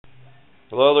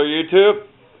Hello there, YouTube.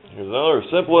 Here's another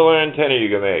simple little antenna you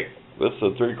can make. This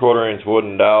is a 3/4 inch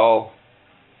wooden dowel.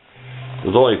 It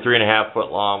was only 3.5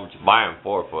 foot long, which is buying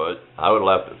 4 foot. I would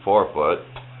have left it 4 foot.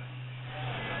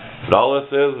 But all this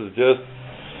is just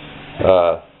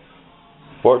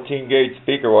 14 gauge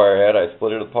speaker wire head. I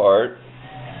split it apart.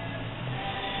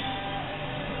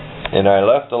 And I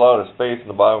left a lot of space in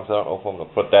the bottom because I don't know if I'm going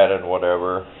to put that in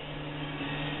whatever.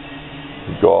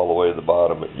 Go all the way to the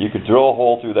bottom. But you could drill a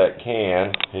hole through that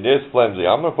can. It is flimsy.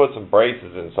 I'm going to put some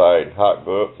braces inside, hot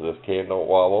glue it so this can don't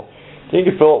wobble. Then you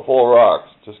can fill it full of rocks.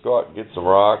 Just go out and get some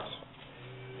rocks.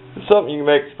 It's something you can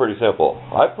make. It's pretty simple.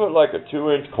 I put like a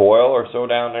 2-inch coil or so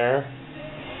down there.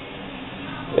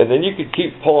 And then you could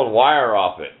keep pulling wire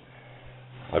off it.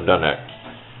 I've done that.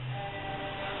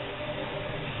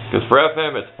 Because for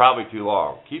FM it's probably too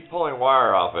long. Keep pulling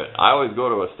wire off it. I always go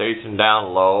to a station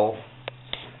down low.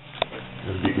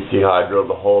 As you can see how I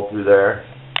drilled the hole through there.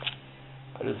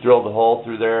 I just drilled the hole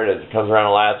through there, and as it comes around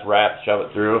the last wrap, shove it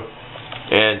through.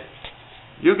 And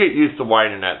you'll get used to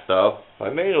winding that stuff. I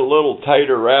made a little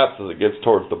tighter wrap as it gets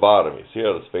towards the bottom. You see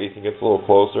how the spacing gets a little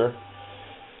closer?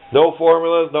 No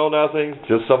formulas, no nothing,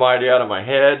 just some idea out of my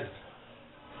head.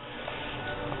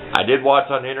 I did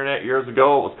watch on the internet years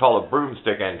ago. It was called a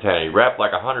broomstick antenna. You wrap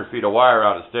like 100 feet of wire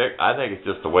around a stick. I think it's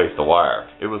just a waste of wire.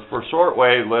 It was for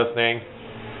shortwave listening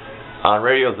on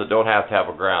radios that don't have to have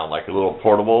a ground, like the little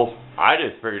portables. I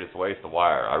just figured it's a waste of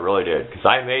wire. I really did. Because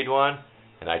I made one,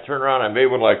 and I turned around and I made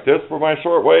one like this for my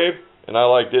shortwave, and I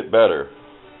liked it better.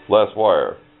 Less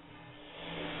wire.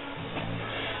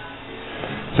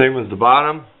 Same as the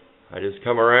bottom. I just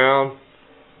come around.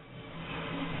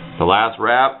 The last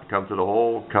wrap, come through the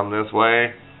hole, come this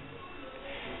way.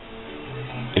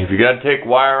 If you got to take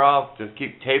wire off, just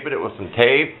keep taping it with some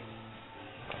tape.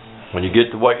 When you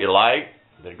get to what you like,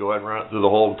 then go ahead and run it through the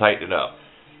hole and tighten it up.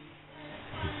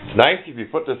 It's nice if you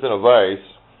put this in a vise.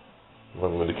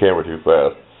 Went with the camera too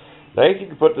fast. Nice if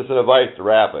you put this in a vise to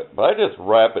wrap it. But I just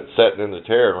wrap it setting in the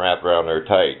chair and wrap around there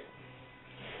tight.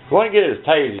 You want to get it as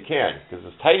tight as you can, because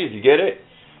as tight as you get it,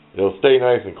 it'll stay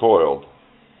nice and coiled.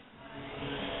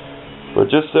 But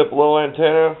just a simple little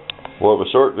antenna. We'll have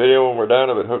a short video when we're done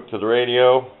of it hooked to the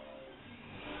radio.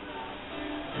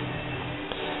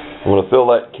 I'm going to fill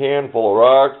that can full of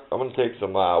rocks. I'm going to take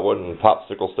some wooden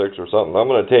popsicle sticks or something. I'm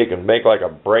going to take and make like a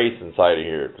brace inside of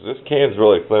here, because this can's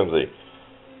really flimsy.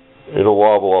 It'll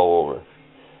wobble all over.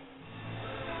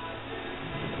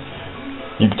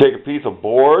 You can take a piece of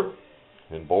board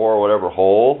and bore whatever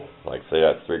hole, like say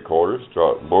that's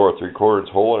 3/4. Bore a 3/4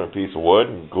 hole in a piece of wood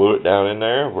and glue it down in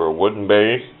there for a wooden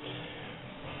base.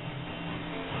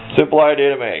 Simple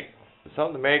idea to make. It's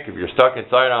something to make if you're stuck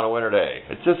inside on a winter day.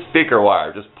 It's just speaker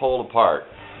wire, just pulled apart.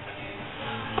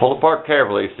 Pull it apart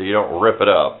carefully so you don't rip it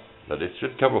up, but it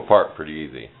should come apart pretty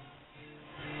easy.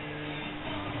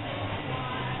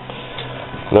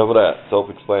 Enough of that,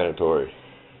 self-explanatory.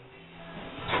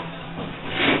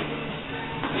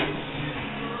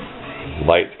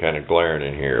 Light's kind of glaring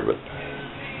in here, but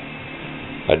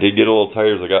I did get a little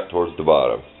tighter as I got towards the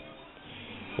bottom.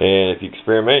 And if you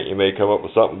experiment, you may come up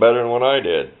with something better than what I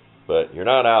did. But you're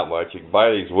not out much. You can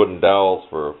buy these wooden dowels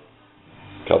for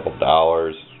a couple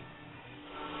dollars.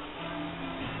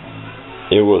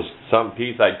 It was some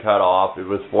piece I'd cut off. If it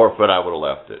was 4 foot, I would have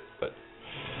left it. But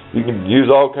you can use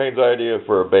all kinds of ideas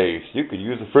for a base. You could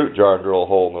use a fruit jar and drill a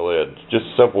hole in the lid. Just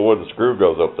a simple wooden screw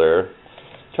goes up there.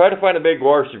 Try to find a big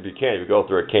washer if you can, if you go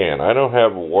through a can. I don't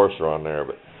have a washer on there,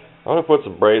 but I'm going to put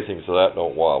some bracing so that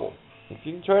don't wobble. If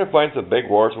you can try to find some big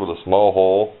washer with a small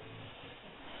hole,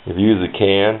 if you use a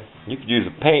can, you could use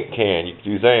a paint can, you could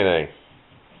use anything.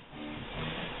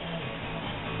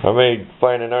 I may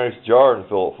find a nice jar and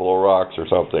fill it full of rocks or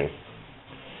something.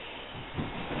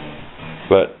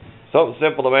 But something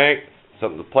simple to make,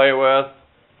 something to play with.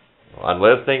 On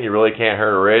listening, you really can't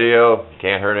hurt a radio. You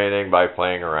can't hurt anything by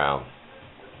playing around.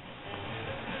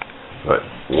 But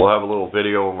we'll have a little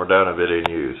video when we're done of it in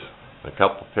use. A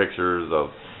couple pictures of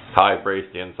how I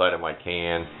braced the inside of my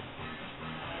can.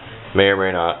 May or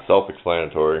may not,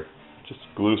 self-explanatory. Just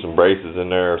glue some braces in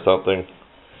there or something.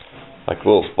 Like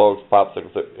little spokes,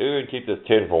 popsicles. It would keep this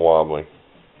tin from wobbling.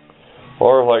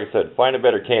 Or like I said, find a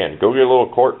better can. Go get a little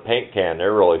quart paint can.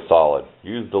 They're really solid.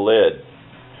 Use the lid.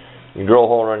 You can drill a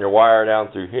hole and run your wire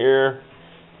down through here.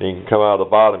 Then you can come out of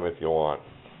the bottom if you want.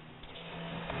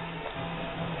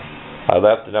 I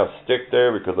left enough stick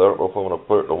there because I don't know if I'm going to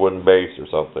put it in a wooden base or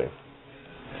something.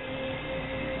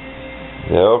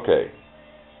 Yeah, okay.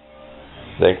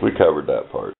 I think we covered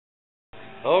that part.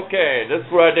 Okay, this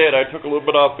is what I did. I took a little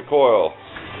bit off the coil.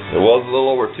 It was a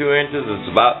little over 2 inches. It's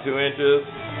about 2 inches.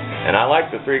 And I like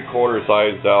the 3/4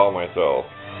 size dowel myself.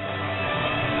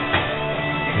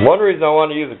 One reason I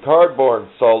wanted to use a cardboard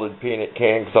salted peanut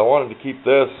can because I wanted to keep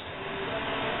this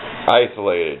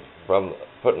isolated from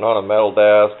putting on a metal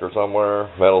desk or somewhere,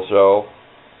 metal shelf.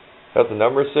 Got the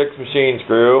number 6 machine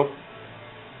screw.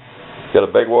 Got a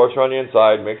big washer on the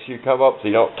inside. Make sure you come up so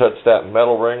you don't touch that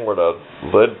metal ring where the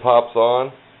lid pops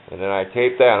on. And then I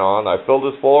tape that on. I filled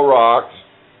this full of rocks.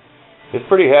 It's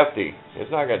pretty hefty. It's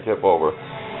not going to tip over.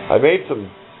 I made some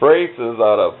braces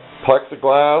out of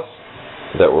plexiglass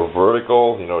that were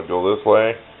vertical, you know, go this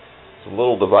way. Some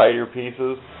little divider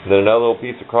pieces. And then another little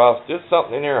piece across. Just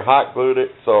something in there, hot glued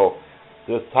it so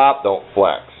this top don't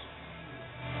flex.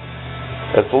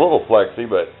 It's a little flexy,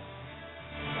 but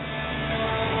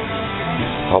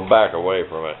I'll back away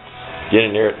from it.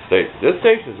 Getting near at the station. This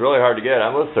station is really hard to get.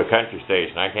 I'm listening to a country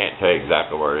station. I can't tell you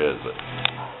exactly where it is. But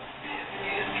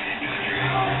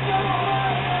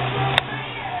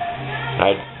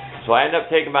so I ended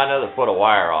up taking about another foot of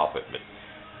wire off it. But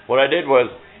what I did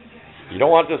was, you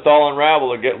don't want this all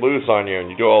unraveled or get loose on you and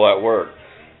you do all that work.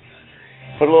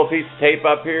 Put a little piece of tape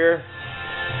up here.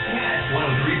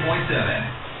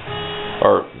 103.7.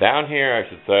 Or down here, I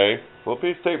should say. A little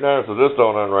piece of tape down so this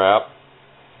don't unwrap.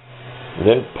 And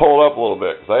then pull it up a little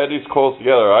bit. Because I had these close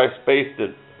together. I spaced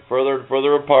it further and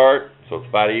further apart. So it's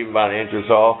about an inch or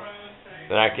so.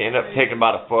 Then I can end up taking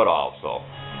about a foot off. So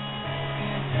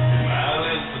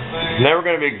it's never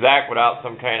going to be exact without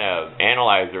some kind of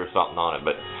analyzer or something on it.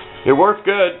 But it works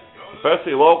good.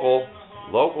 Especially local.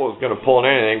 Local is going to pull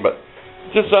in anything. But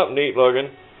just something neat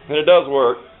looking. And it does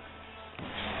work.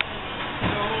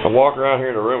 I'm walking around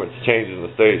here in the room. It's changing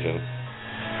the station.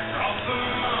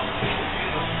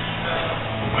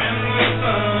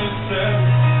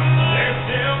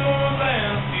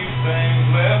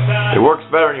 It works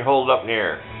better when you hold it up in the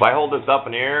air. If I hold this up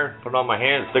in the air, put it on my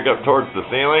hand, and stick it up towards the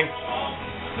ceiling,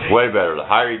 it's way better. The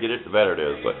higher you get it, the better it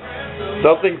is. But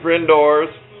something for indoors.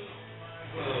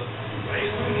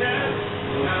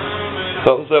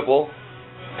 Something simple.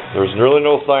 There's really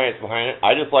no science behind it.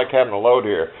 I just like having a load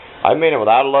here. I made it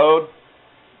without a load.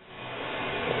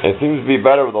 It seems to be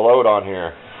better with a load on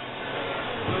here.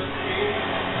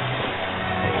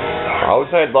 I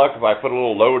always had luck if I put a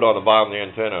little load on the bottom of the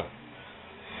antenna.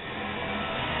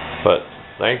 But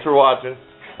thanks for watching.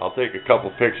 I'll take a couple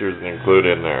pictures and include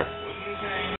in there.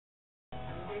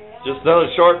 Just another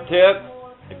short tip.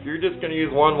 If you're just going to use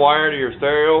one wire to your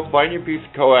stereo, find your piece of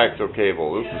coaxial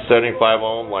cable. This is 75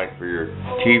 ohm, like for your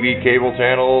TV cable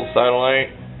channels,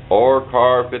 satellite, or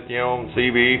car 50 ohm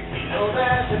CB.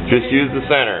 Just use the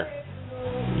center.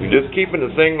 You're just keeping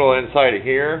the signal inside of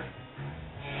here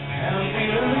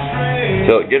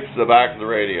until it gets to the back of the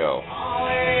radio.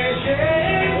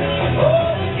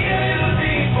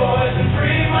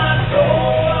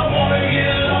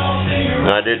 And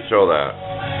I did show that.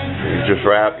 You just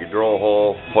wrap, you drill a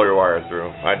hole, pull your wire through.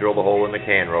 I drilled a hole in the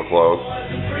can real close.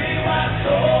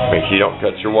 Make sure you don't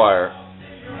cut your wire.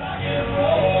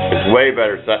 It's way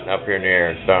better setting up here in the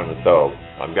air instead of the stove.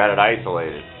 I've got it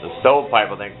isolated. The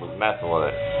stovepipe, I think, was messing with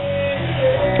it.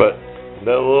 But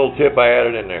another little tip I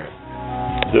added in there.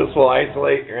 This will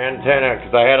isolate your antenna,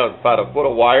 because I had about a foot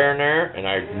of wire in there, and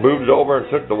I moved it over and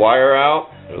took the wire out.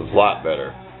 It was a lot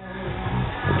better.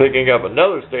 I'm picking up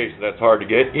another station that's hard to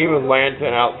get, even with my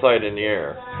antenna outside in the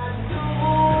air.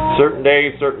 Certain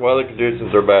days, certain weather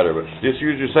conditions are better, but just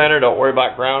use your center. Don't worry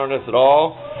about grounding this at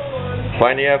all.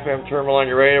 Find the FM terminal on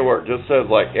your radio where it just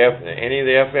says like any of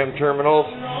the FM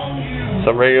terminals.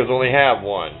 Some radios only have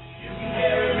one.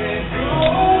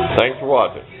 Thanks for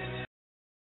watching.